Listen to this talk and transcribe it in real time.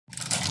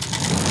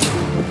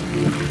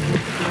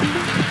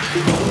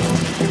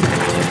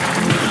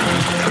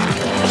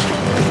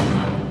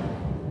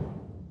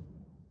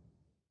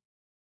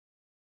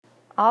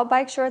All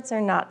bike shorts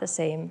are not the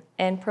same,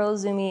 and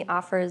iZUMi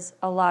offers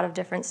a lot of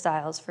different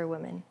styles for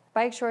women.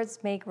 Bike shorts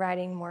make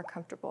riding more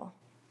comfortable.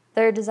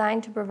 They're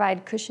designed to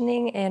provide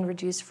cushioning and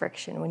reduce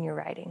friction when you're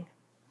riding.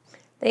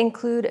 They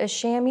include a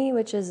chamois,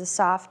 which is a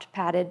soft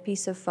padded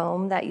piece of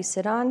foam that you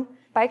sit on.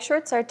 Bike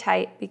shorts are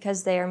tight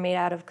because they are made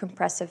out of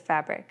compressive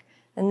fabric,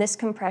 and this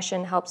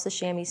compression helps the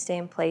chamois stay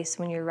in place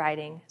when you're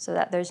riding so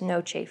that there's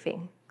no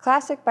chafing.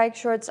 Classic bike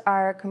shorts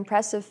are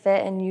compressive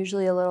fit and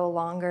usually a little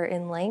longer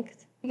in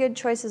length. Good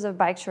choices of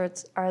bike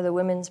shorts are the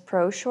Women's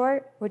Pro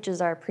Short, which is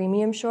our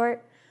premium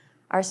short,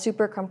 our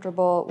super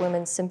comfortable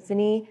Women's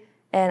Symphony,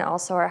 and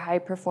also our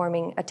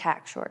high-performing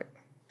Attack short.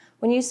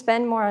 When you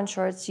spend more on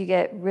shorts, you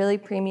get really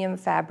premium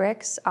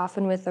fabrics,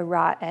 often with a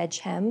wrought edge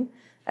hem,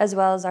 as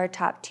well as our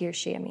top-tier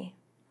chamois.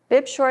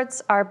 Bib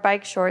shorts are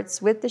bike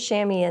shorts with the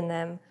chamois in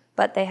them,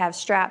 but they have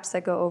straps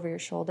that go over your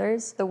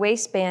shoulders. The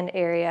waistband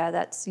area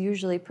that's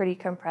usually pretty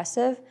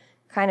compressive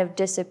kind of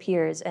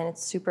disappears, and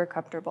it's super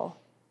comfortable.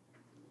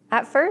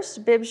 At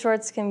first, bib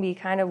shorts can be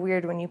kind of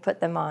weird when you put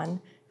them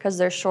on because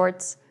they're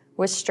shorts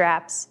with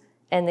straps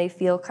and they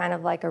feel kind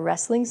of like a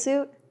wrestling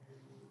suit.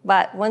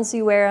 But once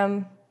you wear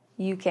them,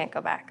 you can't go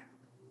back.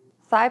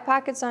 Thigh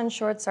pockets on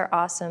shorts are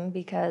awesome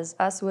because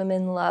us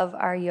women love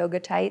our yoga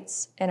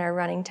tights and our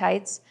running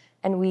tights,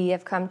 and we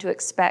have come to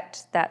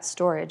expect that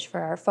storage for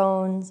our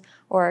phones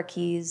or our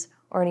keys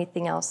or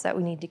anything else that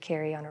we need to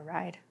carry on a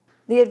ride.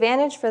 The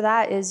advantage for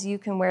that is you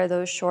can wear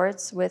those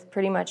shorts with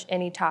pretty much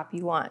any top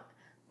you want.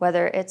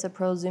 Whether it's a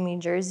iZUMi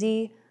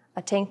jersey,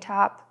 a tank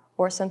top,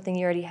 or something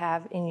you already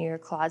have in your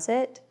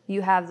closet,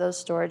 you have those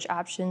storage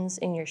options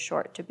in your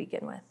short to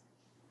begin with.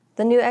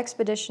 The new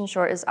Expedition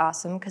short is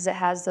awesome because it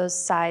has those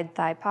side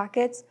thigh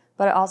pockets,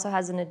 but it also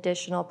has an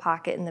additional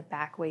pocket in the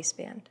back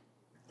waistband.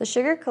 The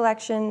Sugar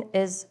collection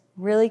is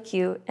really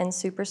cute and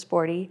super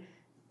sporty.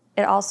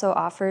 It also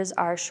offers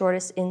our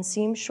shortest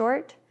inseam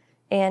short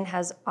and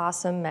has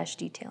awesome mesh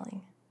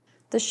detailing.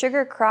 The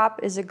Sugar crop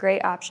is a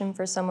great option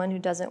for someone who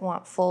doesn't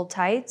want full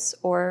tights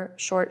or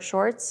short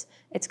shorts.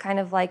 It's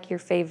kind of like your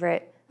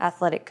favorite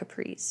athletic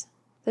capris.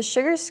 The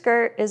Sugar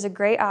skirt is a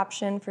great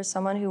option for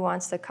someone who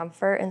wants the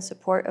comfort and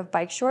support of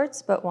bike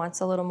shorts but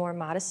wants a little more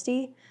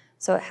modesty.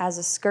 So it has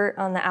a skirt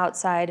on the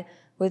outside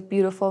with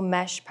beautiful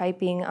mesh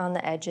piping on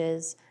the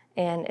edges,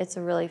 and it's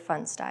a really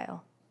fun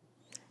style.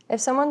 If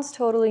someone's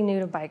totally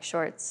new to bike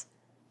shorts,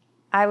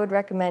 I would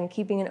recommend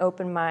keeping an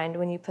open mind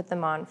when you put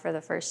them on for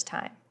the first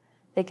time.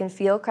 They can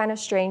feel kind of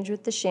strange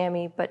with the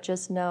chamois, but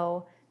just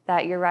know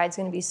that your ride's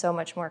going to be so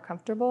much more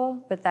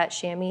comfortable with that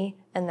chamois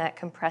and that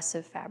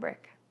compressive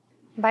fabric.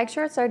 Bike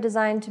shorts are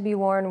designed to be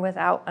worn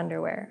without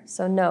underwear,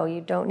 so no,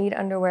 you don't need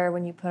underwear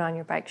when you put on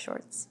your bike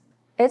shorts.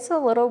 It's a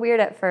little weird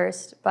at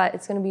first, but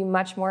it's going to be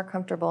much more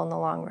comfortable in the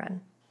long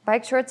run.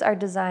 Bike shorts are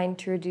designed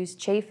to reduce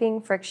chafing,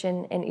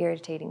 friction, and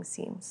irritating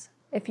seams.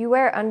 If you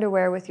wear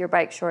underwear with your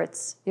bike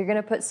shorts, you're going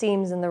to put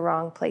seams in the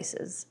wrong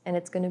places, and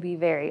it's going to be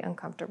very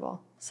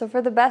uncomfortable. So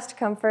for the best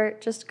comfort,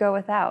 just go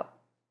without.